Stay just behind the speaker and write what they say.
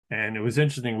And it was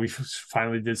interesting. We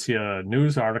finally did see a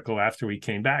news article after we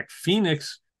came back.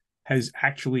 Phoenix has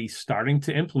actually starting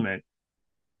to implement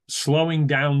slowing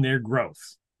down their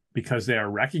growth because they are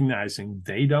recognizing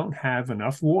they don't have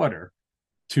enough water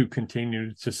to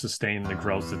continue to sustain the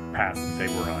growth path that they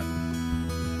were on.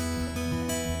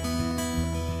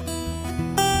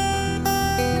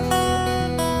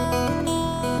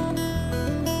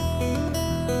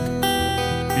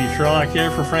 Sherlock here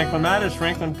for Franklin Matters,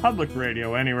 Franklin Public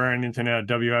Radio, anywhere on the internet,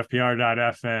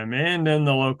 WFPR.FM, and in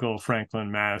the local Franklin,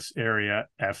 Mass area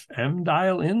FM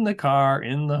dial, in the car,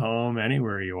 in the home,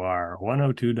 anywhere you are,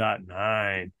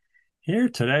 102.9. Here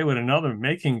today with another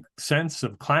Making Sense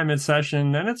of Climate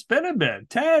session, and it's been a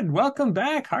bit. Ted, welcome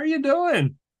back. How are you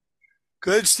doing?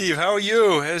 Good, Steve. How are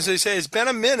you? As they say, it's been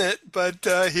a minute, but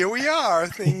here we are.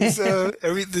 Things,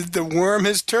 the worm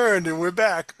has turned, and we're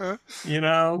back. Huh?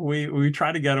 We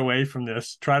try to get away from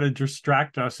this, try to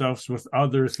distract ourselves with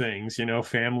other things,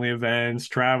 family events,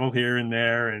 travel here and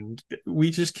there, and we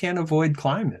just can't avoid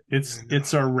climate.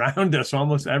 It's around us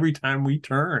almost every time we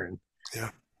turn.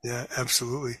 Yeah,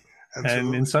 absolutely.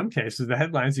 And in some cases, the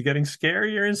headlines are getting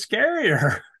scarier and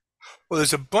scarier. Well,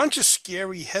 there's a bunch of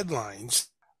scary headlines.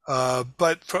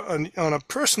 But on a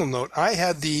personal note,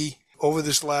 over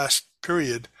this last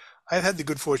period, I've had the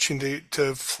good fortune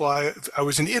to fly. I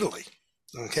was in Italy,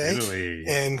 okay? Italy.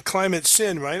 And climate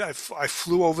sin, right? I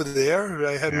flew over there.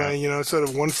 I had my, sort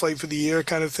of one flight for the year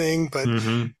kind of thing, but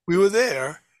we were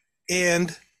there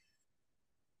and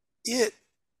it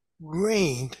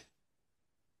rained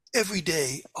every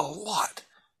day a lot.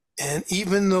 And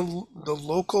even the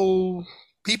local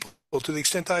people, to the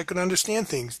extent I could understand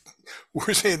things,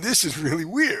 we're saying this is really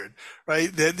weird,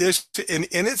 right? That and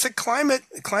it's a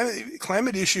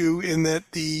climate issue in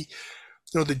that the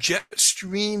jet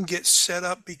stream gets set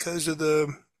up because of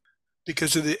the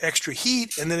extra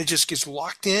heat, and then it just gets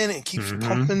locked in and keeps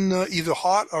pumping either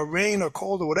hot or rain or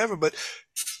cold or whatever. But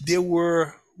we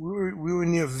were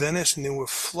near Venice, and there were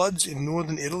floods in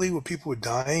northern Italy where people were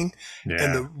dying. Yeah.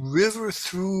 And we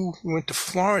went to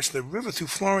Florence. The river through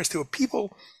Florence, there were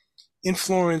people in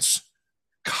Florence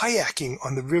kayaking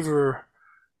on the river,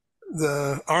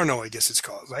 the Arno, I guess it's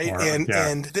called, right?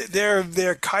 And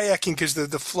they're kayaking because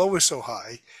the flow is so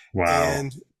high. Wow.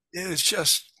 And it's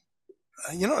just,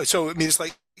 so I mean, it's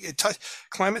like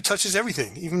climate touches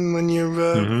everything, even when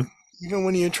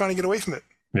you're trying to get away from it.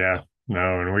 Yeah,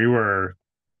 no, and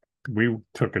we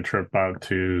took a trip out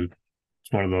to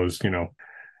one of those,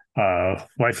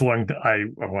 lifelong, I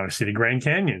want to see the Grand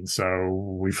Canyon. So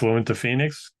we flew into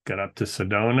Phoenix, got up to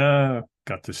Sedona,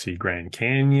 got to see Grand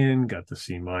Canyon, got to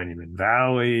see Monument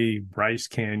Valley, Bryce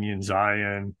Canyon,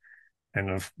 Zion,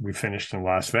 and we finished in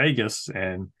Las Vegas.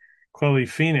 And clearly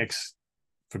Phoenix,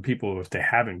 for people, if they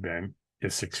haven't been,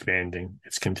 it's expanding.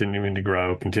 It's continuing to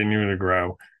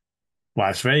grow.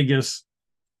 Las Vegas,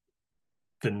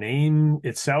 the name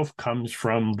itself comes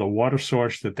from the water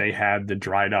source that they had that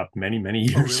dried up many, many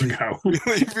years ago.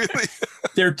 Really?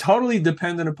 They're totally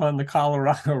dependent upon the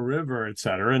Colorado River, et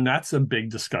cetera. And that's a big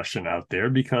discussion out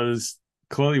there because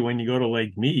clearly when you go to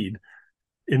Lake Mead,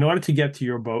 in order to get to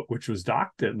your boat, which was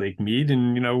docked at Lake Mead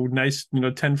and, nice,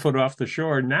 10 foot off the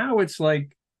shore, now it's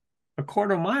like a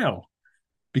quarter mile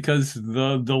because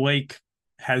the lake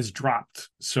has dropped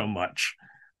so much.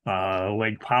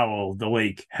 Lake Powell, the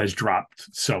lake has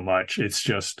dropped so much. It's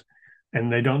just,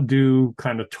 and they don't do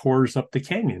kind of tours up the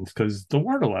canyons because the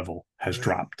water level has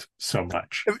dropped so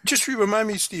much. Just remind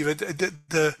me, Steve,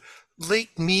 the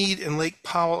Lake Mead and Lake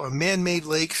Powell are man-made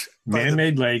lakes.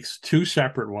 Man-made lakes, two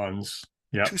separate ones.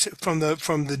 Yeah. From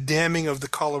the damming of the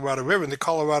Colorado River. And the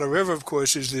Colorado River, of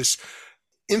course, is this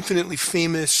infinitely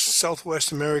famous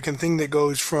Southwest American thing that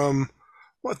goes from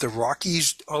the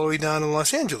Rockies all the way down to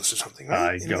Los Angeles or something,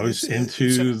 right? It goes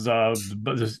into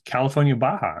the California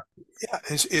Baja. Yeah,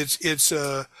 and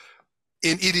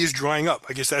it is drying up.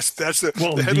 I guess that's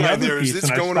the headline there is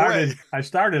it's going away. I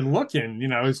started looking,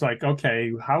 it's like,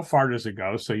 okay, how far does it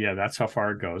go? So yeah, that's how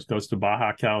far it goes. It goes to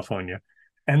Baja, California.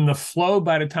 And the flow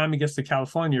by the time it gets to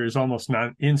California is almost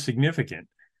not insignificant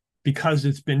because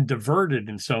it's been diverted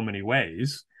in so many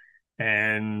ways.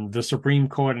 And the Supreme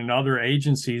Court and other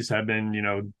agencies have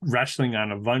been, wrestling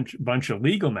on a bunch of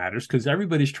legal matters because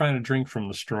everybody's trying to drink from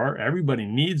the straw. Everybody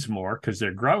needs more because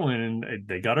they're growing and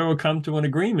they got to come to an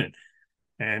agreement.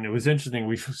 And it was interesting.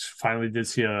 We finally did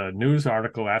see a news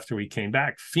article after we came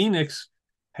back. Phoenix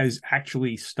has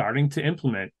actually starting to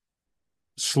implement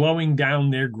slowing down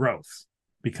their growth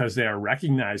because they are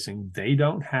recognizing they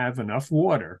don't have enough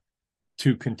water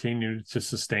to continue to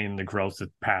sustain the growth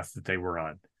path that they were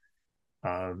on.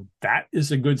 That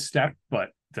is a good step, but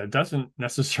that doesn't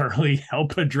necessarily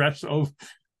help address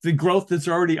the growth that's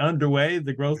already underway,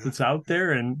 the growth that's out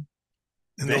there, and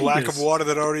the lack of water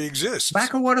that already exists.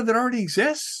 Lack of water that already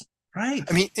exists, right?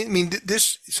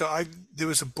 This. So there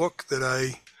was a book that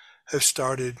I have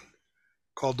started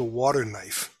called The Water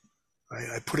Knife.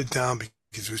 I put it down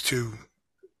because it was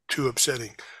too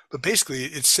upsetting. But basically,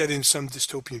 it's set in some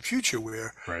dystopian future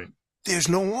where there's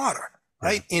no water,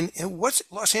 right? And what's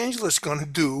Los Angeles going to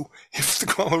do if the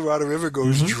Colorado River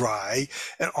goes dry?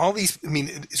 And all these,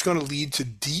 it's going to lead to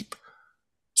deep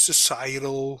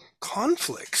societal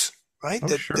conflicts, right?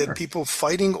 That people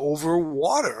fighting over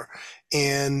water.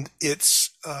 And it's,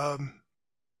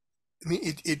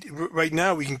 right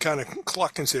now we can kind of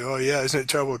cluck and say, oh yeah, isn't it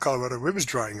terrible the Colorado River's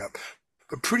drying up?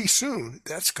 But pretty soon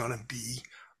that's going to be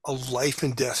a life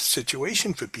and death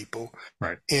situation for people.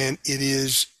 Right. And it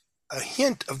is a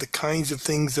hint of the kinds of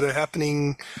things that are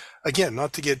happening, again,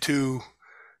 not to get too,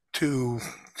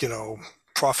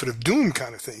 prophet of doom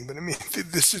kind of thing. But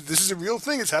this is a real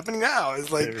thing. It's happening now.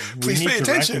 It's like, please pay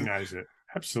attention. Recognize it.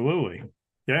 Absolutely.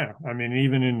 Yeah.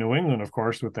 Even in New England, of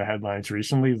course, with the headlines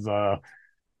recently, the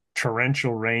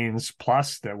torrential rains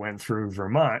plus that went through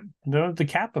Vermont, the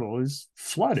capital is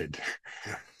flooded.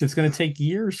 Yeah. It's going to take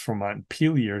years for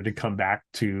Montpelier to come back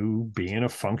to being a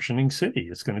functioning city.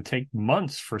 It's going to take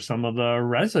months for some of the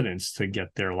residents to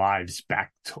get their lives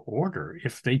back to order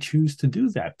if they choose to do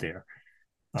that there.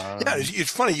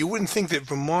 It's funny. You wouldn't think that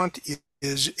Vermont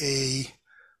is a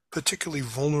particularly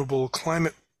vulnerable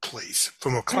climate place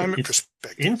from a climate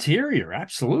perspective. Interior,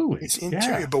 absolutely. It's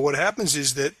interior. But what happens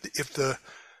is that if the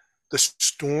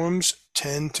storms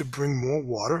tend to bring more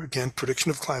water. Again, prediction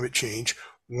of climate change.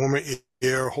 Warmer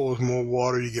air holds more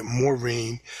water. You get more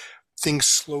rain. Things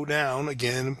slow down.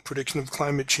 Again, prediction of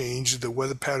climate change. The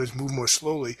weather patterns move more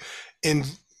slowly.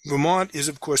 And Vermont is,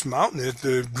 of course, mountainous.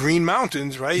 The Green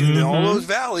Mountains, right? And all those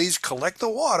valleys collect the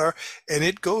water, and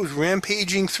it goes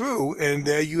rampaging through. And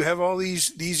there you have all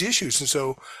these issues. And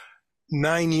so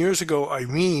 9 years ago,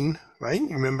 Irene, right?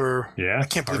 You remember? Yeah. I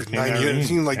can't believe it's 9 years. It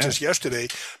seemed like just yesterday.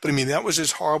 But that was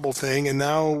this horrible thing. And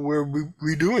now we're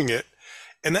redoing it.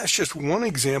 And that's just one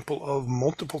example of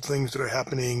multiple things that are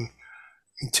happening.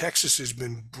 Texas has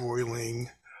been broiling.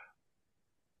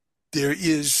 There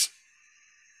is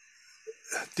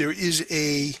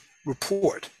a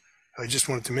report. I just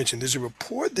wanted to mention, there's a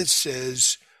report that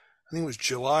says, I think it was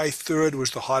July 3rd was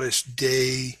the hottest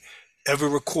day ever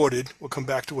recorded. We'll come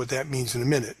back to what that means in a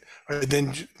minute. Right?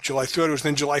 Then July 3rd was,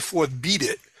 then July 4th beat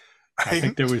it. Right? I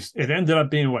think it ended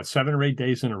up being 7 or 8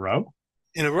 days in a row?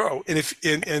 In a row. And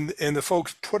the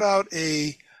folks put out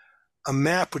a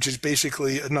map, which is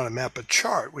basically, not a map, a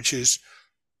chart, which is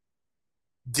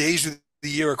days of the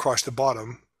year across the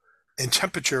bottom and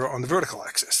temperature on the vertical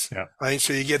axis. Yeah. Right.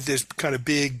 So you get this kind of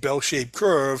big bell-shaped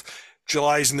curve.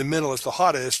 July's in the middle, it's the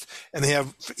hottest, and they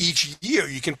have for each year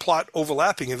you can plot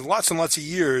overlapping, and lots of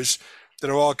years that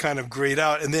are all kind of grayed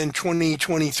out, and then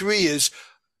 2023 is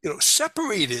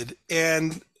separated.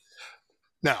 And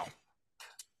now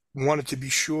wanted to be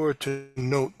sure to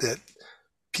note that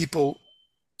people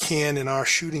can and are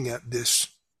shooting at this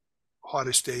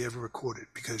hottest day ever recorded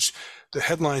because the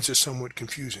headlines are somewhat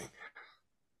confusing.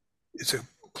 It's a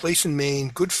place in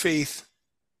Maine, good faith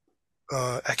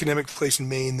academic place in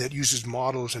Maine that uses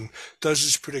models and does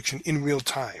this prediction in real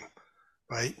time,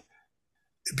 right?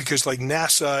 Because like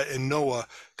NASA and NOAA,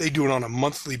 they do it on a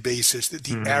monthly basis,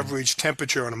 the average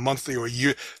temperature on a monthly or a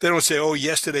year. They don't say, oh,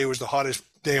 yesterday was the hottest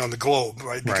day on the globe,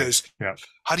 right? Because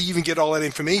how do you even get all that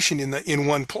information in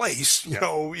one place,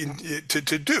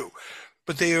 to do?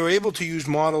 But they are able to use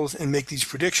models and make these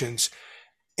predictions.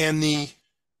 And the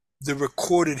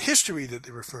recorded history that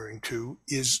they're referring to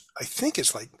is, I think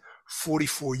it's like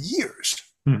 44 years.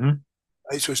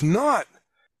 Right? So it's not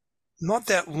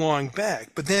that long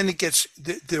back. But then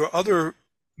there are other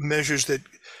measures that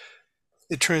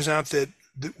it turns out that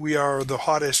we are the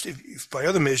hottest, if by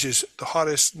other measures, the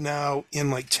hottest now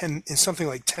in something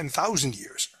like 10,000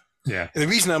 years. Yeah. And the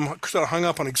reason I'm sort of hung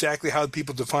up on exactly how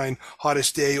people define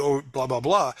hottest day or blah, blah,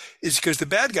 blah is because the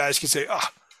bad guys can say,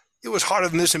 it was hotter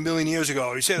than this a million years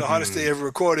ago. You say the hottest day ever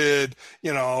recorded,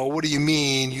 what do you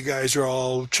mean? You guys are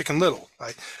all Chicken Little,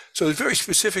 right? So it's very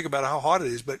specific about how hot it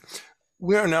is, but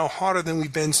we are now hotter than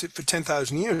we've been for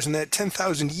 10,000 years. And that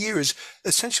 10,000 years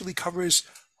essentially covers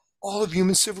all of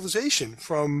human civilization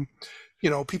from,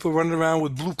 people running around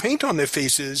with blue paint on their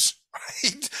faces,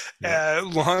 right? Yeah.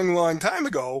 Long, long time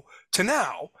ago to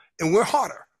now. And we're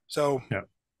hotter. So there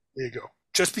you go.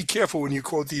 Just be careful when you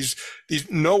quote these,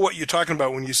 know what you're talking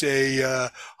about when you say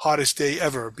hottest day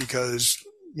ever, because,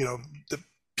 the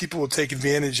people will take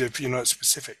advantage if you're not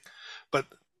specific. But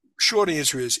short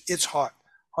answer is it's hot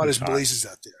as blazes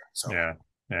out there. So.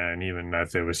 And even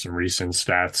that there was some recent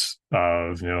stats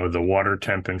of, the water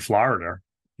temp in Florida,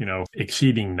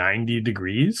 exceeding 90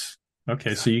 degrees.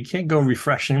 Okay, so you can't go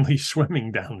refreshingly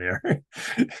swimming down there.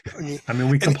 I mean,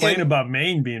 we complain about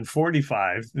Maine being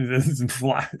 45.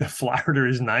 Florida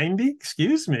is 90.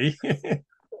 Excuse me.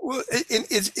 Well,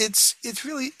 it's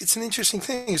really an interesting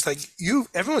thing. It's like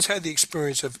everyone's had the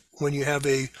experience of when you have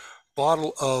a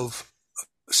bottle of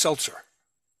seltzer,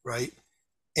 right?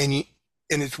 And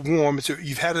it's warm.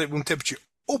 You've had it at room temperature.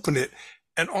 Open it,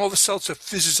 and all the seltzer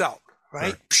fizzes out,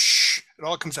 right? Psh, it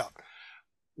all comes out.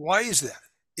 Why is that?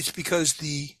 It's because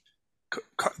the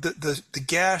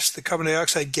gas, the carbon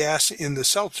dioxide gas in the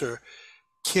seltzer,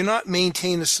 cannot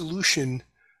maintain a solution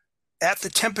at the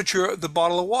temperature of the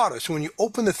bottle of water. So when you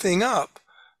open the thing up,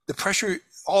 the pressure,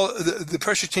 the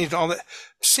pressure changes, all that.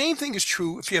 Same thing is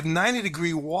true if you have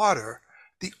 90-degree water.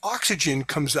 The oxygen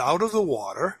comes out of the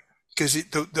water because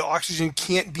the oxygen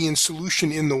can't be in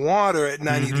solution in the water at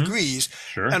 90 degrees,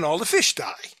 and all the fish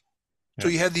die. So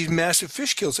you have these massive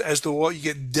fish kills as the water. You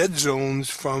get dead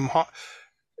zones from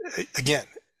again.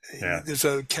 Yeah. There's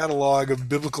a catalog of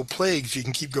biblical plagues you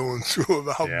can keep going through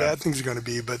about how bad things are going to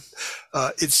be. But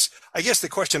I guess the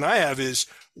question I have is,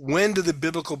 when do the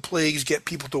biblical plagues get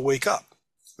people to wake up?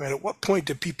 Right? At what point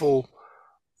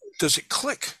does it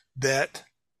click that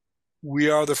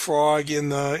we are the frog in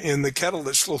the kettle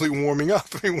that's slowly warming up?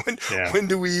 I mean,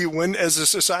 when as a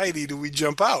society do we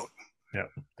jump out? Yeah,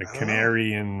 the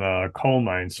canary in the coal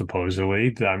mine,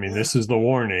 supposedly. I mean, this is the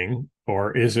warning,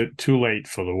 or is it too late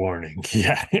for the warning?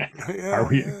 Are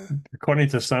we? According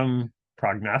to some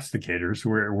prognosticators,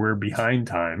 we're behind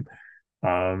time.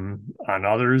 On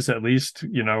others, at least,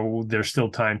 there's still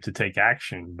time to take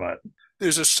action. But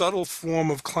there's a subtle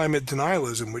form of climate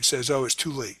denialism which says, "Oh, it's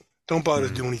too late. Don't bother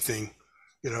to do anything.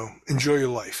 Enjoy your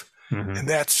life." And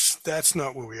that's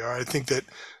not where we are. I think that.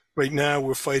 Right now,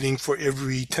 we're fighting for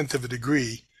every 1/10 of a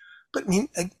degree. But I mean,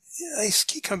 I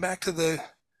keep coming back to the,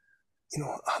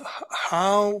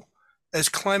 how, as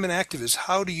climate activists,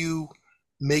 how do you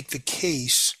make the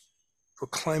case for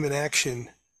climate action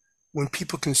when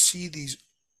people can see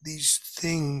these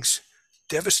things,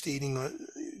 devastating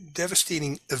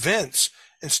events,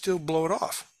 and still blow it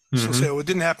off? So say, "Oh, it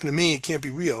didn't happen to me. It can't be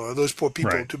real." Or those poor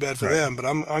people, too bad for them. But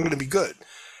I'm going to be good.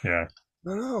 Yeah.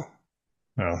 No.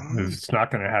 No, it's not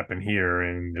going to happen here,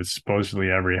 and it's supposedly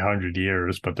every 100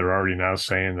 years, but they're already now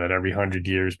saying that every 100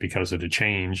 years, because of the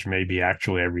change, maybe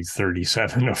actually every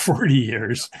 37 or 40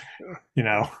 years.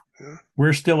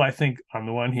 We're still, I think, on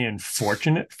the one hand,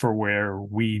 fortunate for where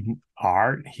we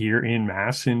are here in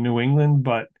Mass in New England,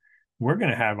 but we're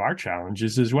going to have our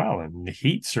challenges as well. And the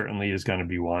heat certainly is going to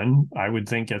be one. I would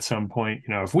think at some point,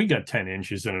 if we got 10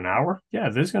 inches in an hour,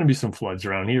 there's going to be some floods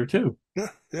around here too. Yeah.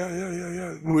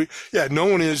 No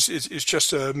one is. It's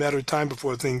just a matter of time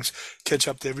before things catch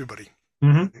up to everybody.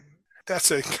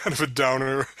 That's a kind of a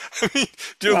downer. I mean,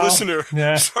 dear listener,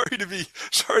 sorry to be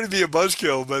a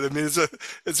buzzkill, but I mean,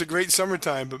 it's a great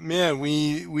summertime. But man,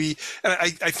 and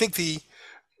I think the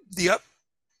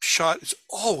upshot is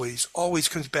always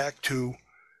comes back to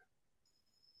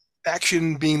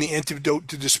action being the antidote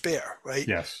to despair, right?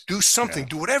 Yes. Do something.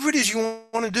 Do whatever it is you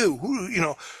want to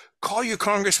do. Call your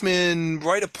congressman,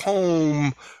 write a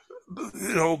poem,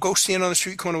 go stand on the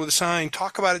street corner with a sign,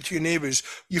 talk about it to your neighbors.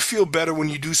 You feel better when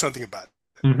you do something about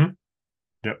it.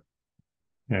 Yep.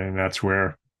 And that's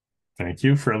where, thank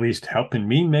you for at least helping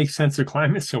me make sense of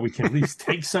climate so we can at least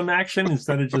take some action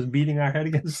instead of just beating our head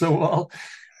against the wall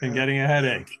and getting a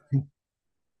headache.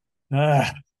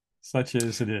 Such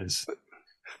as it is.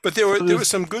 But there were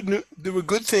some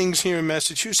good things here in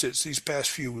Massachusetts these past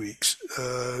few weeks.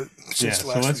 So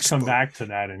let's come back to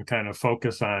that and kind of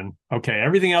focus on, okay,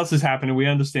 everything else is happening. We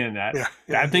understand that.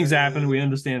 Bad things happen. We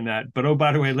understand that. But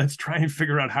by the way, let's try and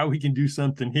figure out how we can do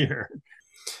something here.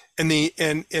 And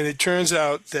it turns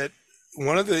out that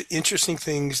one of the interesting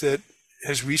things that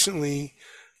has recently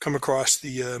come across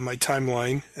my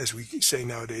timeline, as we say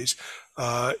nowadays,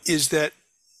 is that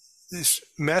this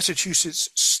Massachusetts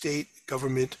state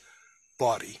government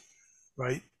body,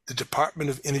 right? The Department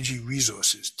of Energy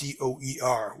Resources,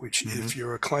 DOER, which if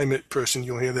you're a climate person,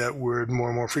 you'll hear that word more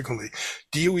and more frequently.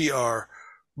 DOER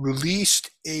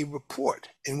released a report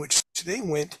in which they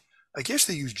went, I guess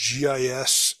they use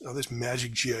GIS, this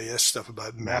magic GIS stuff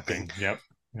about mapping. Yep.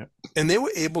 And they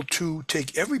were able to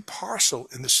take every parcel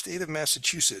in the state of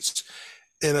Massachusetts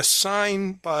and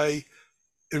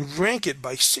and rank it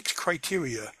by 6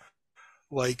 criteria,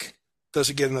 like, does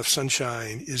it get enough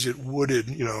sunshine? Is it wooded?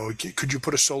 Could you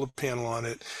put a solar panel on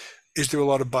it? Is there a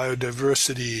lot of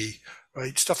biodiversity?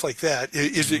 right? Stuff like that.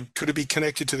 Could it be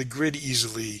connected to the grid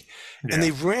easily? Yeah. And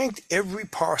they've ranked every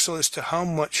parcel as to how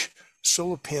much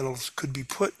solar panels could be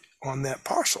put on that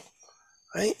parcel,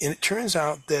 right? And it turns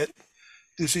out that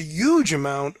there's a huge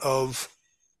amount of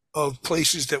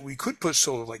places that we could put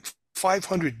solar, like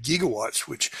 500 gigawatts,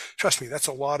 which, trust me, that's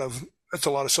a lot of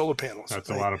solar panels. That's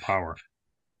right? A lot of power.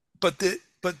 But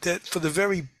that for the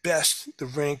very best, the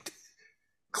ranked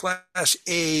Class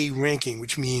A ranking,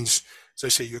 which means, as I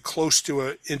say, you're close to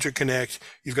an interconnect,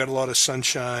 you've got a lot of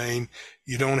sunshine,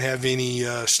 you don't have any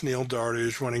snail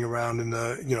darters running around in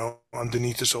the,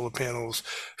 underneath the solar panels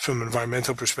from an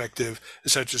environmental perspective,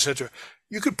 et cetera, et cetera.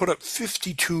 You could put up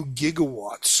 52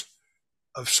 gigawatts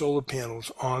of solar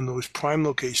panels on those prime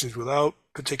locations without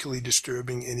particularly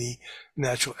disturbing any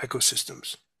natural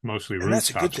ecosystems. Mostly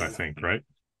rooftops, I think, right?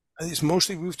 I think it's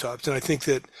mostly rooftops. And I think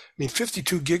that,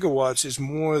 52 gigawatts is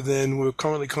more than we're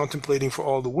currently contemplating for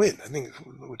all the wind. I think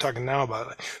we're talking now about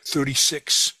like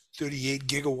 38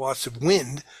 gigawatts of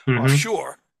wind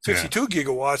offshore. 52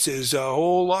 gigawatts is a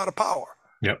whole lot of power.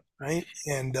 Yep. Right.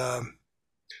 And,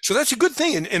 so that's a good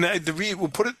thing, and we'll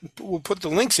put the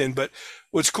links in. But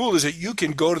what's cool is that you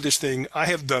can go to this thing. I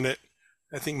have done it.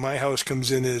 I think my house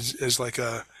comes in as like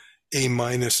a A-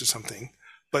 or something.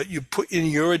 But you put in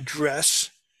your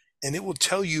address, and it will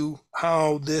tell you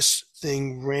how this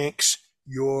thing ranks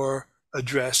your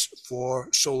address for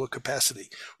solar capacity.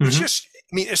 Which just,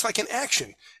 it's like an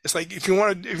action. It's like if you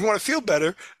want to feel better,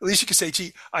 at least you can say,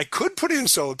 gee, I could put in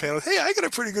solar panels. Hey, I got a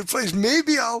pretty good place.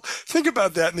 Maybe I'll think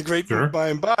about that in the great by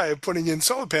and by of putting in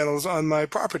solar panels on my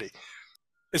property.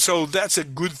 And so that's a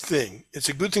good thing. It's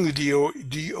a good thing the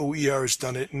DOER has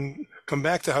done it, and come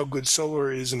back to how good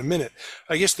solar is in a minute.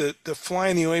 I guess the fly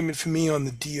in the ointment for me on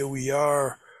the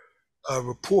DOER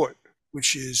report,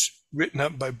 which is written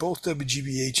up by both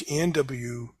WGBH and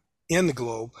the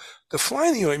Globe, the fly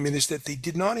in the ointment is that they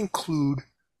did not include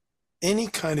any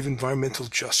kind of environmental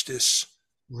justice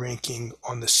ranking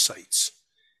on the sites.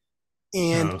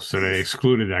 And so they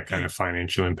excluded that kind of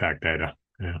financial impact data.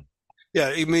 Yeah. Yeah.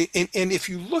 And if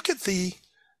you look at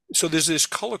so there's this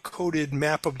color-coded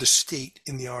map of the state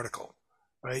in the article,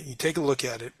 right? You take a look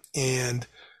at it, and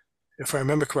if I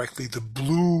remember correctly, the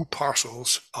blue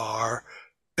parcels are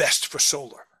best for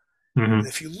solar. And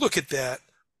if you look at that,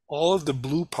 all of the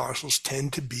blue parcels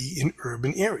tend to be in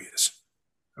urban areas,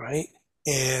 right?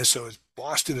 And so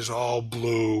Boston is all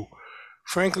blue.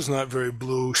 Franklin's not very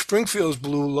blue. Springfield's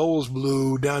blue. Lowell's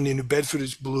blue. Down near New Bedford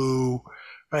is blue,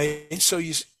 right? And so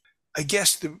I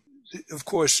guess of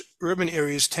course, urban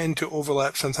areas tend to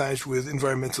overlap sometimes with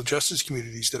environmental justice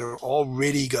communities that are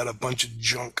already got a bunch of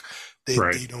junk they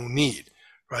don't need,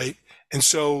 right? And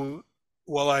so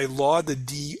while I laud the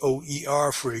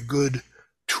DOER for a good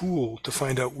tool to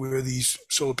find out where these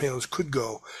solar panels could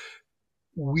go,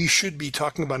 we should be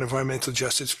talking about environmental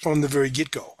justice from the very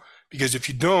get-go. Because if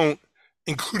you don't,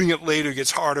 including it later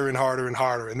gets harder and harder and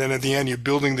harder. And then at the end, you're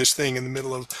building this thing in the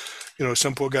middle of,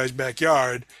 some poor guy's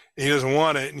backyard, and he doesn't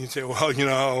want it. And you say,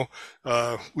 well,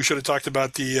 we should have talked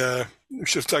about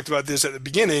this at the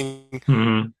beginning.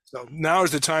 So now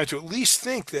is the time to at least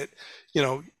think that,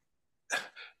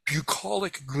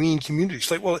 bucolic green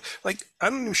communities. I'm not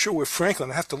even sure where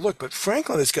Franklin, I have to look, but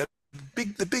Franklin has got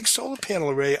the big solar panel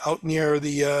array out near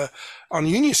on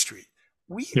Union Street.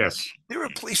 There are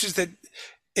places that,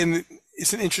 and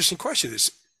it's an interesting question,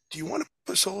 do you want to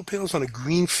put solar panels on a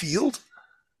green field?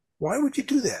 Why would you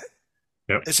do that?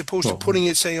 Yep. As opposed to putting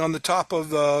it, say, on the top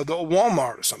of the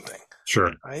Walmart or something.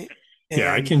 Sure. Right?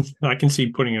 I can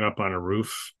see putting it up on a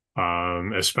roof,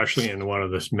 especially in one of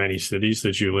the many cities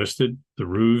that you listed, the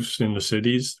roofs in the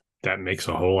cities. That makes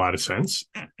a whole lot of sense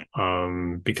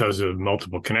because of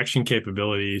multiple connection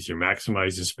capabilities. You're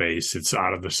maximizing space. It's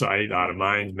out of the sight, out of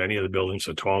mind. Many of the buildings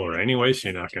are taller anyway, so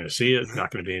you're not going to see it. Not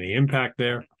going to be any impact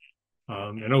there.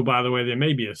 And by the way, there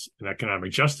may be an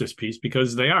economic justice piece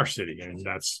because they are city, and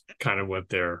that's kind of what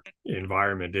their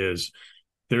environment is.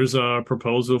 There's a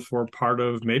proposal for part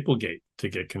of Maplegate to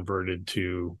get converted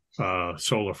to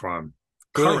solar farm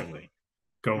currently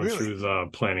going through the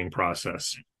planning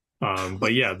process.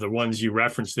 But yeah, the ones you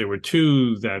referenced, there were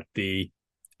two that the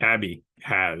Abbey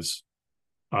has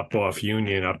up off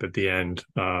Union, up at the end,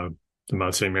 the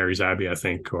Mount St. Mary's Abbey, I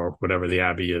think, or whatever the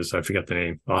Abbey is. I forget the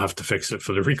name. I'll have to fix it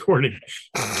for the recording.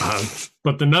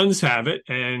 But the Nuns have it,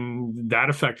 and that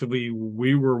effectively,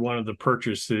 we were one of the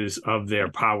purchasers of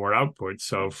their power output.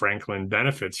 So Franklin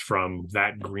benefits from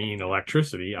that green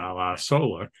electricity, a la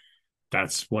solar.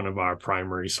 That's one of our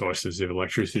primary sources of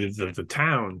electricity that the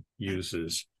town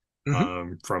uses.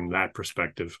 From that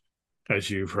perspective, as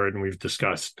you've heard and we've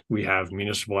discussed, we have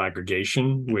municipal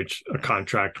aggregation, which a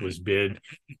contract was bid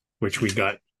which we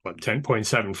got,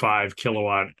 10.75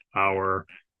 kilowatt hour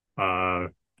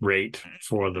rate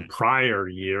for the prior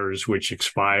years, which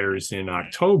expires in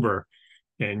October.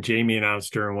 And Jamie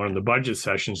announced during one of the budget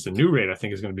sessions, the new rate, I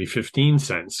think, is going to be 15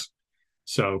 cents.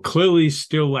 So clearly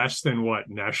still less than what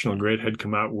National Grid had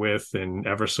come out with and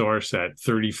Eversource at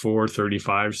 34,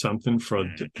 35 something for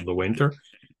the winter.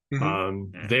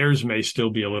 Theirs may still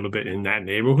be a little bit in that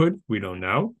neighborhood. We don't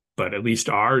know. But at least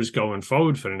ours going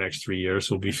forward for the next 3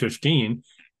 years will be 15.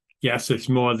 Yes, it's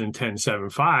more than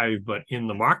 10.75, but in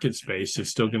the market space,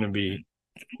 it's still going to be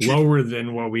lower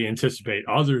than what we anticipate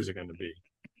others are going to be.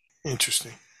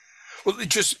 Interesting. Well,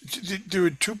 there were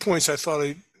 2 points I thought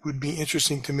it would be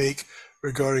interesting to make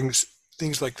regarding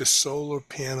things like the solar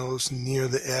panels near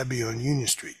the Abbey on Union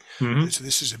Street. So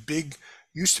this is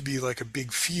used to be like a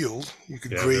big field. You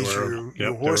could graze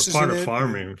your horses part in of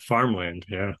it. farmland,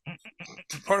 yeah.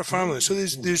 Part of farmland. So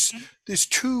there's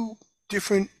two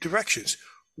different directions.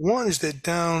 One is that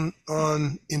down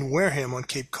in Wareham on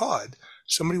Cape Cod,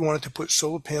 somebody wanted to put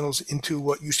solar panels into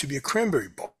what used to be a cranberry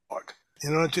bog.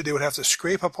 In order to, they would have to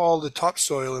scrape up all the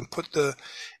topsoil and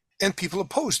and people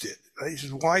opposed it. Right? He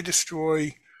says, why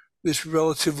destroy this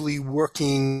relatively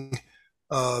working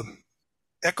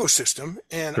ecosystem?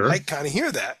 And I kind of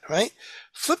hear that, right?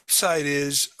 Flip side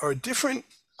or a different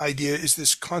idea is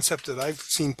this concept that I've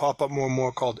seen pop up more and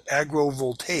more called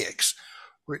agrovoltaics,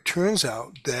 where it turns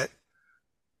out that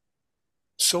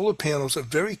solar panels are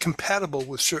very compatible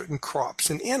with certain crops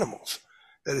and animals.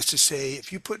 That is to say,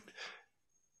 if you put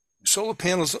solar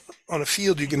panels on a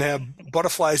field, you can have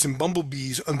butterflies and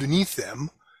bumblebees underneath them.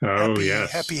 Happy.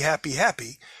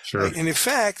 Sure. Right? And in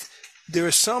fact, there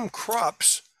are some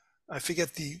crops, I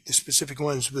forget the specific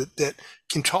ones, but that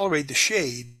can tolerate the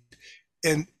shade.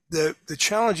 And the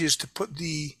challenge is to put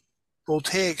the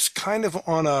voltaics kind of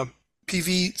on a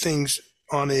PV things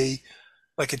on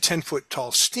like a 10-foot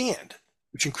tall stand,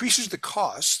 which increases the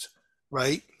cost,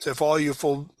 right? So if all your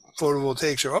full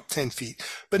photovoltaics are up 10 feet,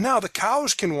 but now the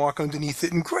cows can walk underneath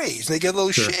it and graze, and they get a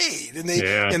little shade and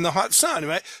in the hot sun,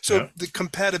 right? So the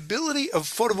compatibility of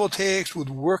photovoltaics with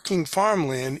working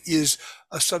farmland is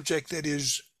a subject that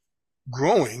is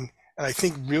growing, and I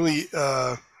think really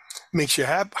makes your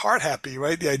heart happy,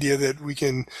 right? The idea that we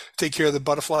can take care of the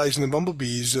butterflies and the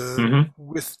bumblebees and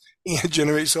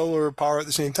generate solar power at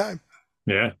the same time.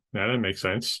 Yeah, that makes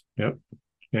sense. Yep.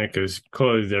 Yeah, because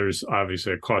clearly there's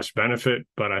obviously a cost benefit,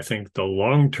 but I think the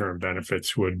long-term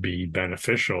benefits would be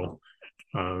beneficial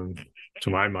to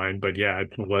my mind. But yeah,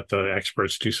 I'd let the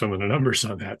experts do some of the numbers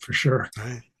on that for sure.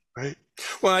 Right.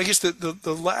 Well, I guess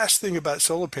the last thing about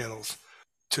solar panels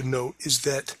to note is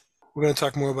that we're going to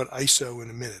talk more about ISO in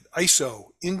a minute.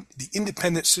 ISO, the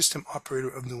Independent System Operator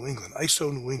of New England,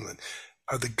 ISO New England,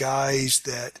 are the guys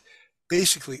that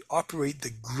basically operate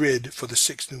the grid for the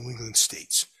 6 New England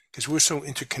states, because we're so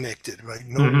interconnected, right?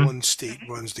 No one state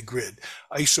runs the grid.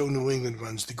 ISO New England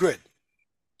runs the grid.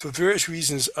 For various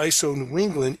reasons, ISO New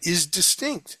England is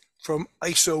distinct from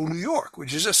ISO New York,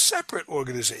 which is a separate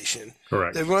organization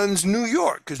that runs New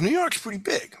York, because New York's pretty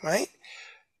big, right?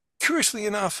 Curiously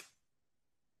enough,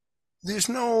 there's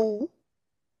no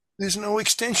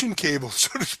extension cable,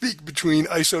 so to speak, between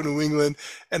ISO New England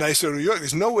and ISO New York.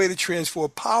 There's no way to transfer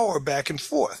power back and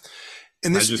forth.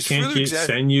 And this, I just can't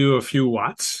send you a few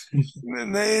watts.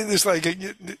 And then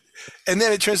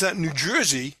it turns out New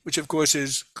Jersey, which of course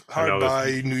is hard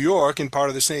by New York and part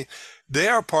of the same, they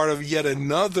are part of yet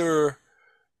another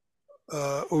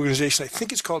organization. I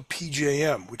think it's called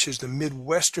PJM, which is the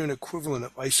Midwestern equivalent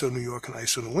of ISO New York and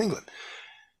ISO New England.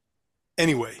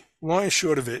 Anyway, long and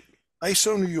short of it,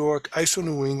 ISO New York, ISO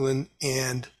New England,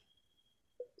 and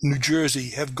New Jersey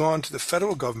have gone to the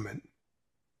federal government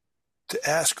to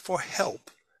ask for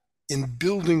help in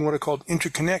building what are called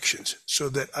interconnections, so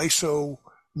that ISO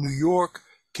New York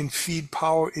can feed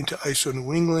power into ISO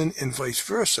New England and vice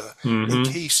versa. In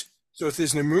case, so if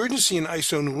there's an emergency in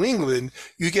ISO New England,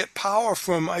 you get power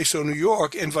from ISO New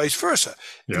York and vice versa.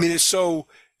 Yep. I mean,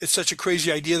 it's such a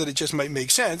crazy idea that it just might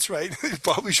make sense, right? It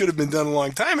probably should have been done a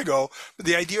long time ago. But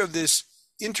the idea of this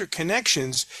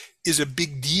interconnections is a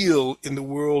big deal in the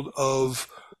world of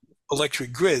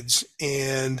electric grids.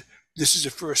 And this is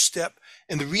a first step.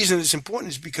 And the reason it's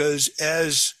important is because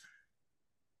as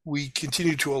we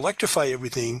continue to electrify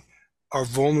everything, our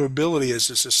vulnerability as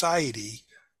a society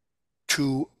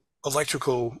to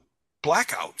electrical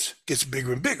blackouts gets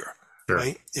bigger and bigger,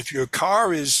 right? If your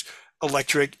car is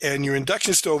electric and your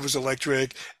induction stove is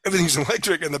electric, everything's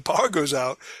electric, and the power goes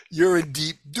out, you're in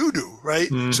deep doo-doo, right?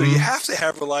 So you have to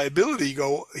have reliability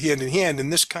go hand in hand,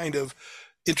 and this kind of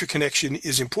interconnection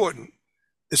is important.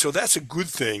 And so that's a good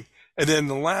thing. And then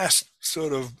the last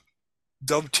sort of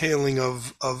dovetailing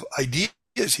of ideas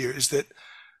here is that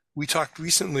we talked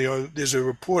recently, or there's a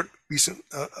report recent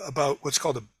about what's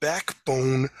called a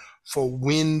backbone for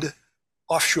wind,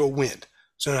 offshore wind.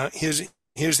 So now here's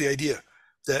the idea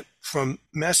that from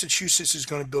Massachusetts is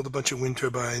going to build a bunch of wind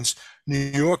turbines. New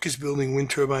York is building wind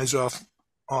turbines off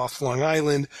Long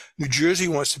Island. New Jersey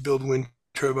wants to build wind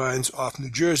turbines off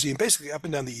New Jersey, and basically up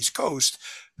and down the East Coast,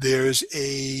 there's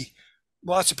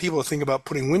lots of people are thinking about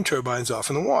putting wind turbines off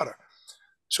in the water.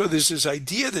 So there's this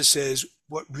idea that says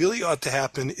what really ought to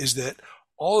happen is that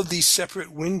all of these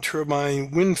separate wind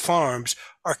farms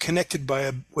are connected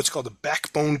by what's called a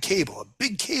backbone cable, a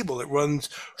big cable that runs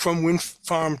from wind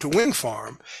farm to wind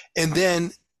farm. And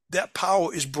then that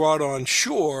power is brought on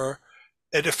shore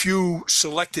at a few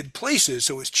selected places.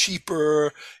 So it's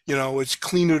cheaper, it's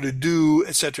cleaner to do,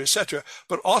 et cetera,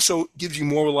 but also gives you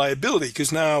more reliability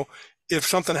because now if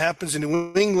something happens in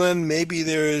New England, maybe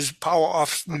there is power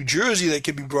off New Jersey that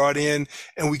can be brought in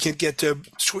and we can get to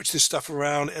switch this stuff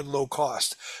around at low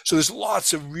cost. So there's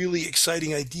lots of really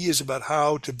exciting ideas about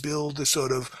how to build the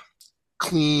sort of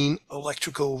clean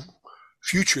electrical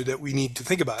future that we need to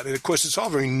think about. And of course, it's all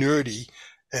very nerdy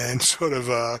and sort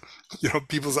of,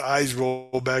 people's eyes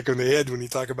roll back on their head when you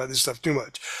talk about this stuff too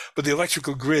much. But the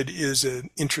electrical grid is an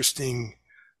interesting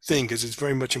thing because it's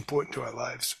very much important to our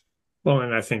lives. Well,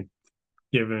 and I think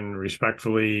given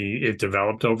respectfully, it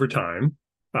developed over time.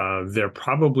 There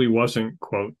probably wasn't,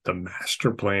 quote, the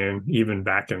master plan, even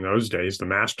back in those days. The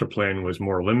master plan was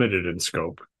more limited in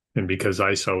scope. And because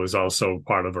ISO is also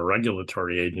part of a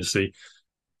regulatory agency,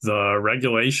 the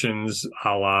regulations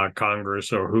a la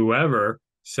Congress or whoever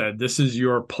said, this is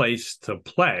your place to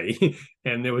play.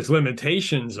 And there was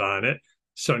limitations on it.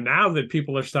 So now that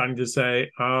people are starting to say,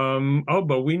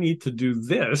 but we need to do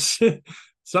this,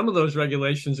 some of those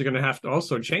regulations are going to have to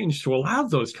also change to allow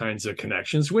those kinds of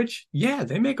connections, which,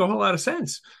 they make a whole lot of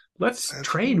sense. Let's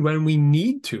trade when we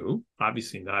need to.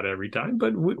 Obviously not every time,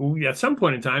 but we, at some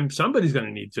point in time, somebody's going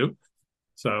to need to.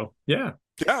 So, yeah.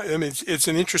 Yeah, I mean, it's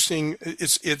an interesting,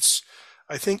 it's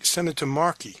I think Senator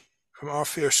Markey from our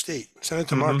fair state,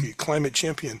 Senator Markey, climate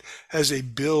champion, has a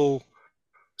bill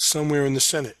somewhere in the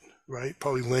Senate, right?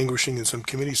 Probably languishing in some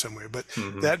committee somewhere. But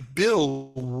that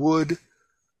bill would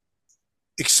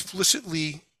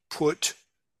explicitly put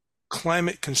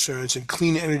climate concerns and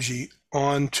clean energy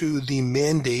onto the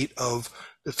mandate of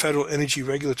the Federal Energy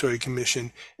Regulatory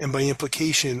Commission, and by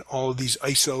implication, all of these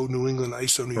ISO New England,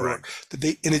 ISO New York, that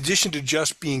they, in addition to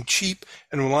just being cheap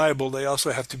and reliable, they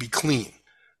also have to be clean,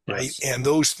 right? Yes. And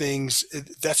those things,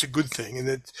 that's a good thing. And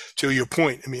that, to your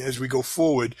point, I mean, as we go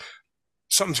forward,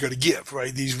 something's got to give,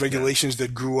 right? These regulations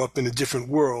that grew up in a different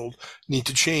world need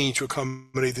to change to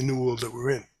accommodate the new world that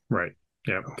we're in. Right.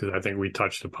 Yeah, because I think we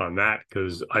touched upon that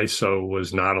because ISO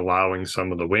was not allowing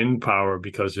some of the wind power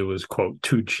because it was, quote,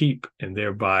 too cheap, and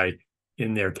thereby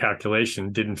in their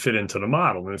calculation didn't fit into the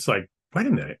model. And it's like, wait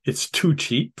a minute, it's too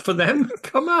cheap for them?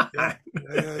 Come on. Yeah,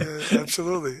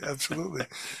 absolutely.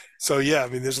 So, I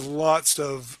mean, there's lots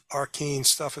of arcane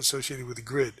stuff associated with the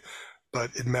grid,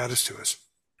 but it matters to us.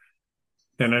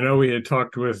 And I know we had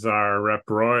talked with our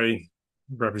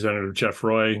Representative Jeff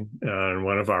Roy on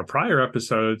one of our prior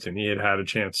episodes, and he had a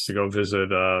chance to go visit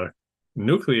a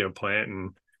nuclear plant,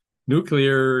 and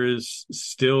nuclear is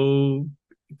still,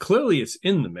 clearly it's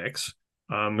in the mix.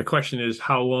 The question is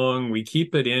how long we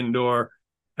keep it in, or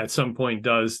at some point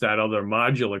does that other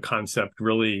modular concept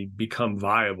really become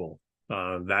viable?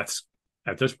 That's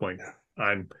at this point,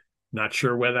 I'm not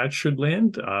sure where that should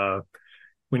land.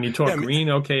 When you talk green,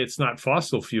 okay, it's not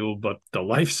fossil fuel, but the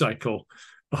life cycle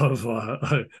of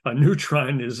a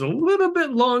neutron is a little bit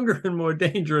longer and more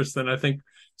dangerous than I think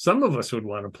some of us would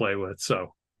want to play with.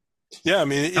 So, I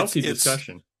mean, healthy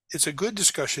discussion. It's a good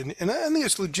discussion, and I think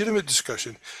it's a legitimate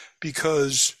discussion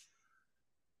because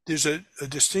there's a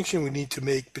distinction we need to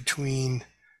make between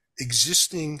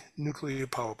existing nuclear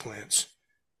power plants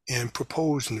and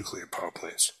proposed nuclear power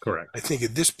plants. Correct. I think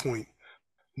at this point,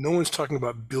 no one's talking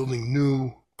about building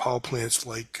new power plants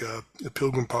like the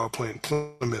Pilgrim Power Plant in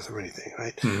Plymouth or anything,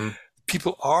 right?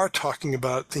 People are talking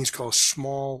about things called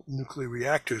small nuclear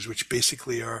reactors, which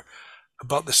basically are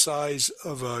about the size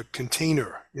of a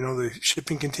container, the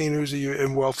shipping containers that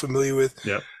you're well familiar with.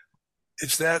 Yep.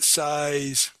 It's that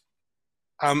size.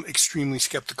 I'm extremely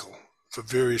skeptical for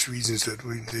various reasons that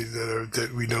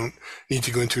we don't need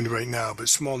to go into right now. But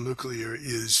small nuclear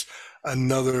is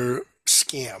another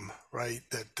scam, right?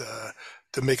 That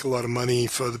to make a lot of money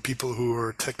for the people who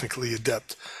are technically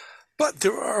adept. But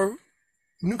there are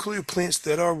nuclear plants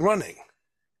that are running,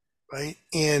 right?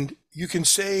 And you can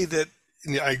say that,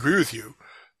 and I agree with you,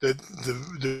 that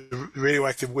the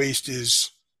radioactive waste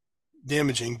is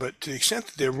damaging, but to the extent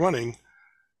that they're running,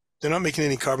 they're not making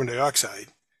any carbon dioxide.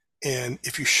 And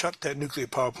if you shut that nuclear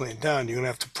power plant down, you're going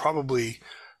to have to probably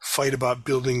fight about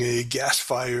building a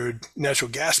gas-fired natural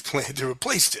gas plant to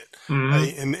replace it. Mm-hmm.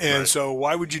 Right? And so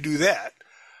why would you do that?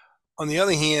 On the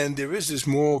other hand, there is this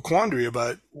moral quandary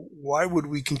about why would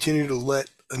we continue to let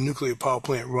a nuclear power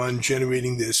plant run,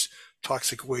 generating this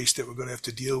toxic waste that we're going to have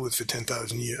to deal with for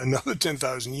 10,000 years, another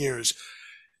 10,000 years.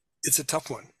 It's a tough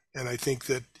one. And I think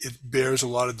that it bears a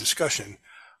lot of discussion.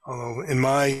 Although, in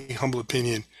my humble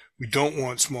opinion, we don't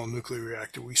want small nuclear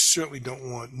reactors. We certainly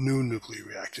don't want new nuclear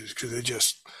reactors because they're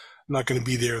just not going to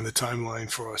be there in the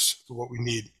timeline for us for what we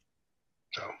need.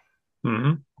 So,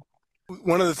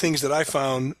 one of the things that I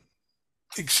found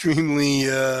extremely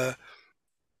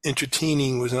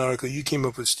entertaining was an article you came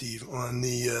up with, Steve, on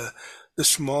the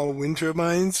small wind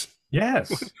turbines.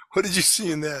 Yes. What did you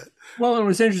see in that? Well, it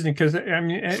was interesting because, I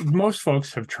mean, most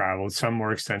folks have traveled, some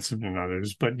more extensive than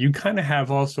others, but you kind of have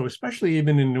also, especially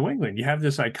even in New England, you have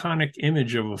this iconic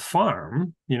image of a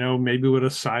farm, you know, maybe with a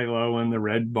silo and the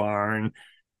red barn.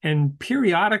 And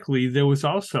periodically, there was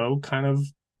also kind of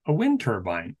a wind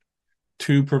turbine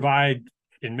to provide,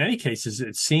 in many cases,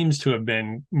 it seems to have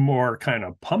been more kind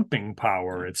of pumping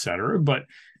power, et cetera. But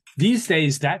these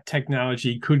days, that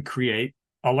technology could create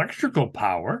electrical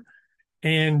power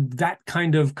and that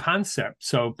kind of concept.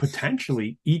 So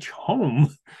potentially each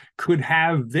home could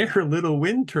have their little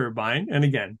wind turbine. And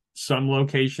again, some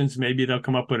locations, maybe they'll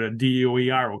come up with a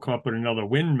DOER, will come up with another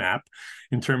wind map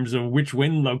in terms of which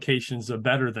wind locations are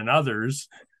better than others.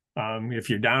 If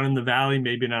you're down in the valley,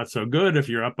 maybe not so good. If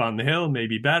you're up on the hill,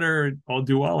 maybe better. I'll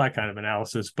do all that kind of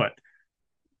analysis. But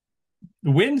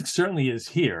the wind certainly is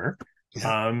here,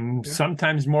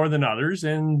 sometimes more than others,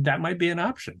 and that might be an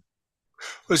option.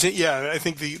 Yeah, I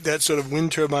think that sort of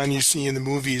wind turbine you see in the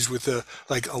movies with a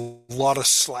lot of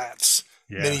slats,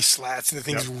 many slats, and the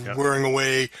things whirring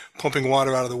away, pumping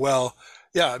water out of the well.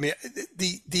 Yeah, I mean,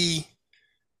 the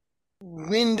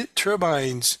wind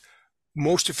turbines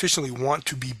most efficiently want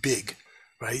to be big,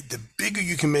 right? The bigger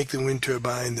you can make the wind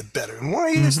turbine, the better. And why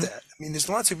is that? I mean, there's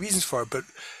lots of reasons for it, but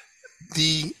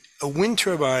a wind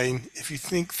turbine, if you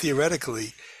think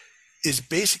theoretically, is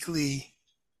basically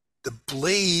the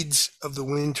blades of the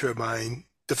wind turbine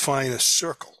define a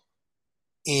circle.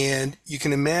 And you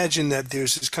can imagine that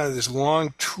there's this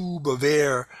long tube of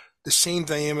air, the same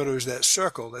diameter as that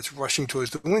circle, that's rushing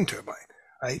towards the wind turbine,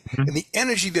 right? And the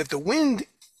energy that the wind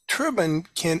turbine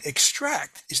can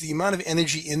extract is the amount of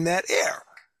energy in that air,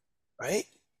 right?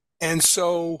 And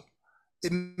so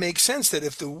it makes sense that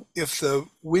if the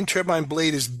wind turbine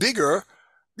blade is bigger,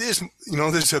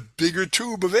 there's a bigger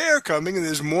tube of air coming, and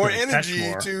there's more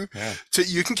energy to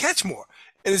you can catch more.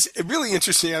 And it's really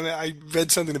interesting. I mean, I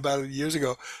read something about it years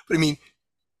ago, but I mean,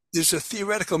 there's a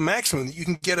theoretical maximum that you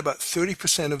can get about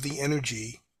 30% of the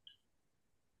energy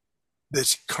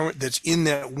that's in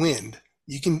that wind.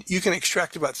 You can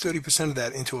extract about 30% of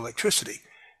that into electricity.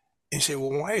 And you say,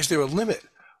 well, why is there a limit?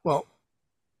 Well,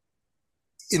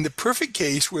 in the perfect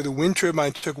case where the wind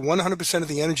turbine took 100% of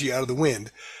the energy out of the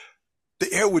wind,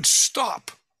 the air would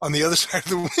stop on the other side of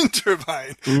the wind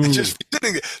turbine and just be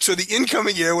sitting there. So the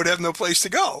incoming air would have no place to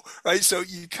go, right? So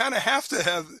you kind of have to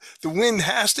have, the wind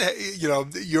has to,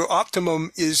 your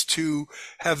optimum is to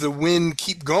have the wind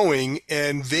keep going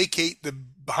and vacate the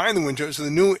behind the wind turbine so the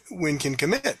new wind can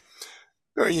come in.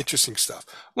 Very interesting stuff.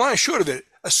 Long and short of it,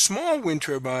 a small wind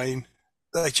turbine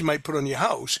that you might put on your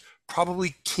house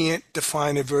probably can't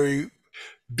define a very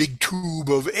big tube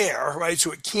of air, right?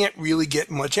 So it can't really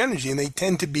get much energy. And they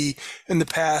tend to be, in the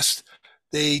past,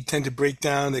 they tend to break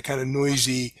down. They're kind of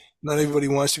noisy. Not everybody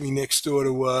wants to be next door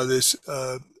to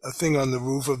a thing on the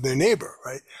roof of their neighbor,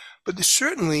 right? But there's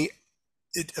certainly,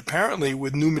 apparently,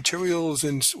 with new materials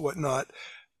and whatnot,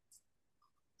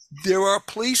 there are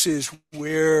places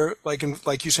where, like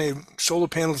you say, solar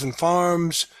panels and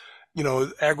farms,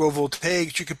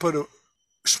 agrovoltaics, you could put a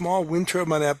small wind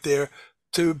turbine up there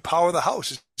to power the house.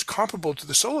 It's comparable to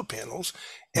the solar panels.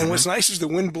 And what's nice is the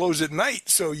wind blows at night,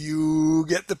 so you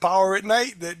get the power at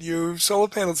night that your solar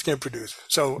panels can produce.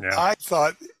 So I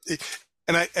thought,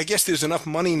 and I guess there's enough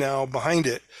money now behind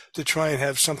it to try and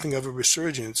have something of a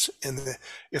resurgence. And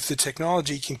if the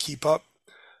technology can keep up,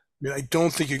 I mean, I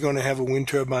don't think you're going to have a wind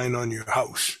turbine on your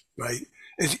house, right?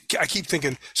 I keep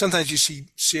thinking, sometimes you see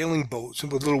sailing boats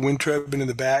with a little wind turbine in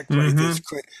the back, right?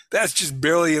 That's just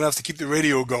barely enough to keep the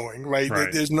radio going, right?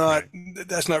 That's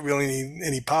not really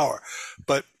any power.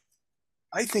 But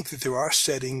I think that there are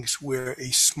settings where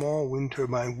a small wind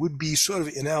turbine would be sort of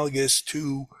analogous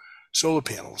to solar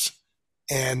panels.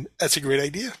 And that's a great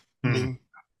idea. I mean,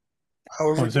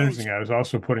 however Well, it it's goes. interesting. I was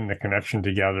also putting the connection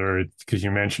together because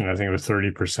you mentioned, I think it was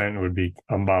 30% would be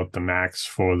about the max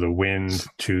for the wind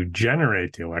to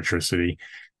generate the electricity.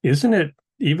 Isn't it,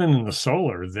 even in the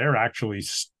solar, they're actually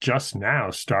just now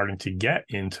starting to get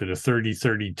into the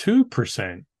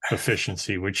 32%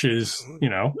 efficiency, which is,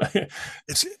 Absolutely.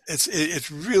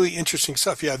 It's really interesting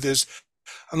stuff. Yeah,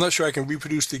 I'm not sure I can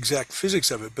reproduce the exact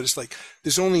physics of it, but it's like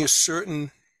there's only a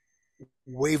certain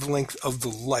wavelength of the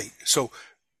light. So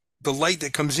the light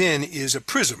that comes in is a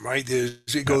prism, right? It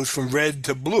yeah, goes from red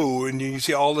to blue, and you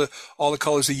see all the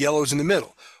colors, the yellows in the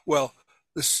middle. Well,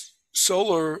 the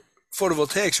solar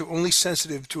photovoltaics are only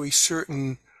sensitive to a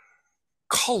certain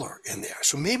color in there.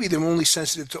 So maybe they're only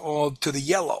sensitive to the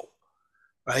yellow,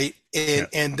 right? yeah,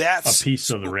 And a that's piece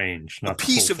of the range, a not the full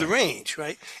piece of the thing. range,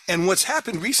 right? And what's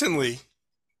happened recently,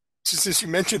 since you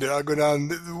mentioned it, I'll go down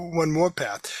one more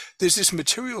path. There's this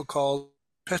material called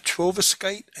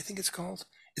petrovskite, I think it's called.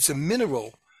 It's a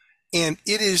mineral, and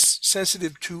it is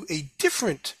sensitive to a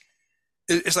different.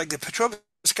 It's like the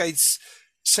petrovskite's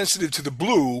sensitive to the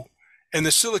blue, and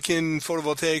the silicon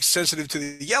photovoltaics sensitive to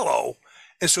the yellow,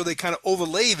 and so they kind of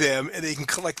overlay them, and they can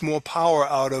collect more power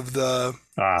Ah, out of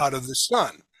the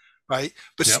sun, right?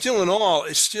 But yep. still, in all,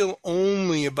 it's still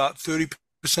only about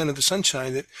 30% of the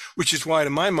sunshine which is why, to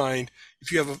my mind,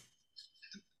 if you have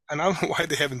and I don't know why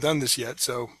they haven't done this yet,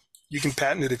 so you can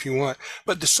patent it if you want,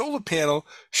 but the solar panel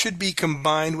should be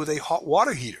combined with a hot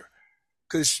water heater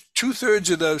because 2/3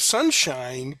 of the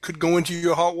sunshine could go into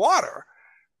your hot water,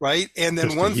 right? And then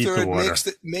Just to one heat the third water.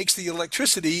 makes the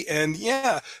electricity, and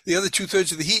yeah, the other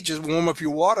 2/3 of the heat just warm up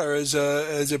your water as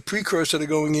a precursor to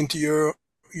going into your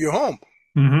home.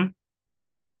 Mm-hmm.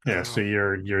 I Yeah, don't so know.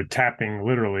 you're tapping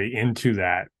literally into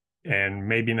that and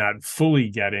maybe not fully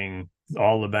getting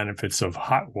all the benefits of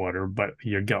hot water, but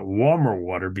you get warmer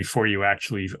water before you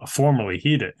actually formally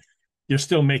heat it. You're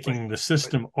still Right. making the Right.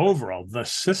 system overall, the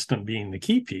system being the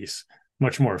key piece,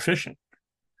 much more efficient.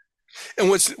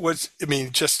 And I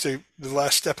mean, just to the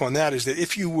last step on that is that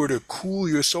if you were to cool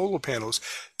your solar panels,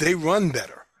 they run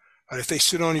better. Right? If they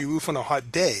sit on your roof on a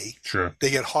hot day, Sure.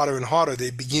 they get hotter and hotter.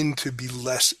 They begin to be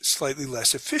slightly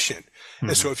less efficient. And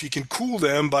Hmm. so if you can cool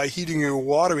them by heating your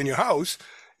water in your house,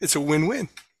 it's a win-win.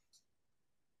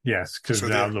 Yes, because So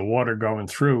now there, the water going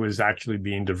through is actually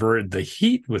being diverted. The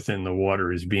heat within the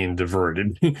water is being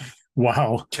diverted.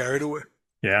 Wow. carried away.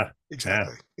 Yeah. Yeah.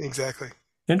 Exactly. Exactly.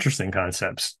 Interesting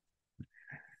concepts.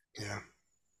 Yeah.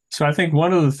 So I think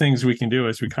one of the things we can do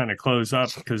as we kind of close up,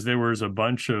 because there was a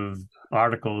bunch of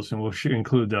articles, and we'll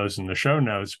include those in the show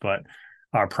notes, but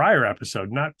our prior episode,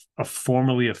 not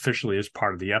formally officially as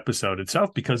part of the episode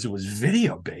itself, because it was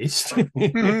video based.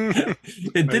 It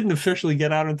Right. didn't officially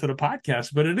get out into the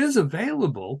podcast, but it is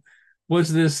available.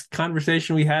 Was this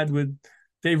conversation we had with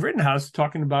Dave Rittenhouse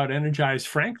talking about Energize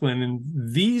Franklin,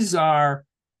 and these are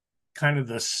kind of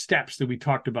the steps that we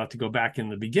talked about to go back in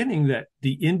the beginning, that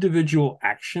the individual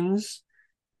actions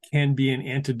can be an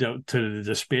antidote to the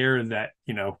despair that,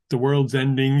 the world's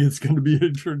ending, it's going to be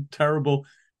terrible.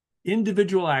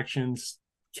 Individual actions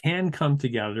can come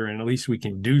together and at least we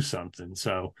can do something.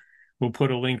 So we'll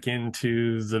put a link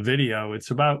into the video.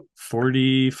 It's about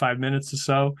 45 minutes or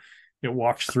so. It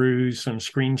walks through some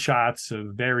screenshots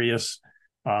of various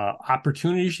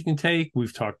opportunities you can take.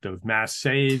 We've talked of Mass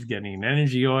Save, getting an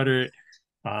energy audit.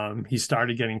 He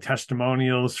started getting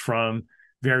testimonials from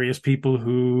various people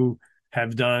who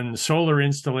have done solar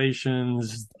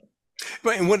installations.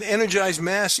 Right. And what Energize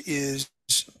Mass is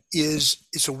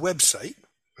it's a website,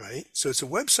 right? So it's a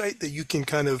website that you can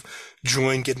kind of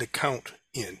join, get an account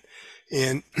in.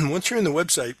 And once you're in the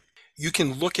website, you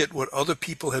can look at what other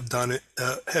people have done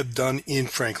in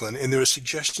Franklin, and there are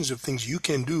suggestions of things you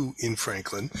can do in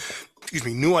Franklin. Excuse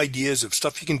me, new ideas of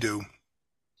stuff you can do,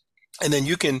 and then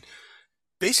you can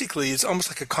basically it's almost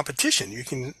like a competition.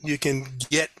 You can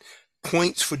get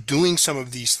points for doing some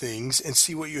of these things and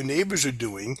see what your neighbors are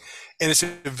doing. And it's a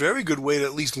very good way to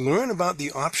at least learn about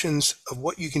the options of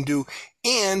what you can do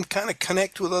and kind of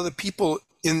connect with other people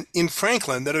in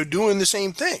Franklin that are doing the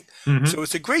same thing. Mm-hmm. So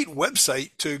it's a great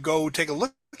website to go take a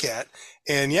look at.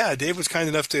 And yeah, Dave was kind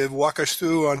enough to walk us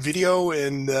through on video,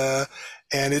 and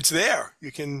it's there.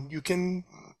 You can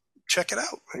check it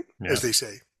out, right? Yeah, As they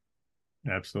say.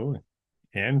 absolutely.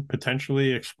 And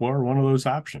potentially explore one of those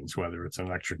options, whether it's an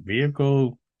electric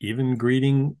vehicle, even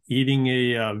eating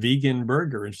a vegan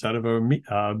burger instead of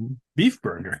a beef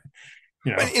burger.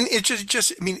 And it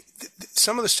just I mean,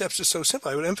 some of the steps are so simple.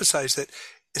 I would emphasize that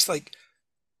it's like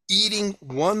eating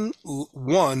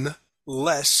one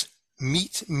less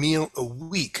meat meal a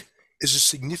week is a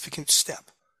significant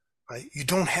step, Right? You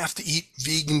don't have to eat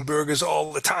vegan burgers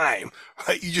all the time.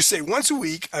 Right? You just say once a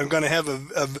week, I'm going to have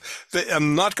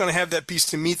I'm not going to have that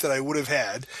piece of meat that I would have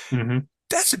had. Mm-hmm.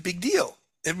 That's a big deal.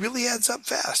 It really adds up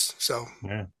fast. So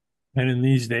yeah. And in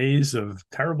these days of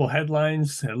terrible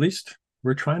headlines, at least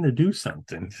we're trying to do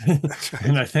something. that's right.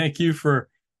 And I thank you for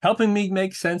helping me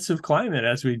make sense of climate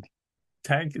as we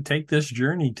take this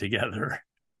journey together.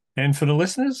 And for the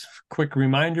listeners, quick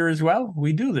reminder as well,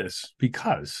 we do this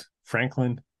because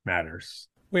Franklin matters.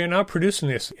 We are now producing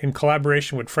this in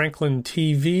collaboration with Franklin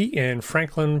TV and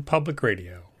Franklin Public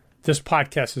Radio. This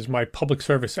podcast is my public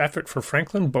service effort for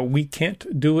Franklin, but we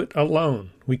can't do it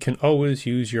alone. We can always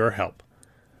use your help.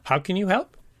 How can you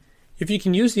help? If you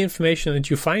can use the information that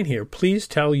you find here, please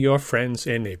tell your friends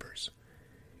and neighbors.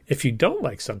 If you don't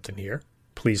like something here,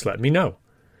 please let me know.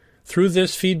 Through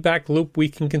this feedback loop, we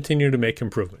can continue to make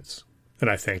improvements. And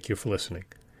I thank you for listening.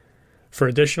 For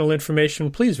additional information,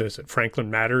 please visit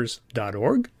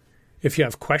franklinmatters.org. If you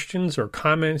have questions or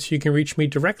comments, you can reach me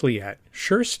directly at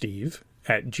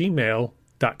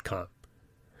suresteve@gmail.com.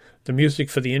 The music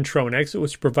for the intro and exit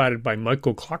was provided by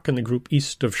Michael Clark and the group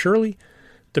East of Shirley.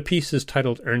 The piece is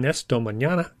titled Ernesto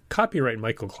Mañana, copyright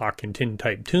Michael Clark and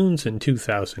Tintype Tunes in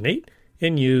 2008,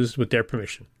 and used with their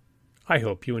permission. I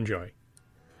hope you enjoy.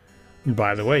 And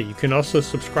by the way, you can also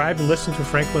subscribe and listen to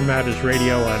Franklin Matters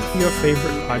Radio on your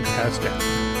favorite podcast app.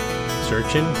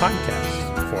 Search in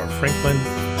podcasts for Franklin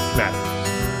Matters.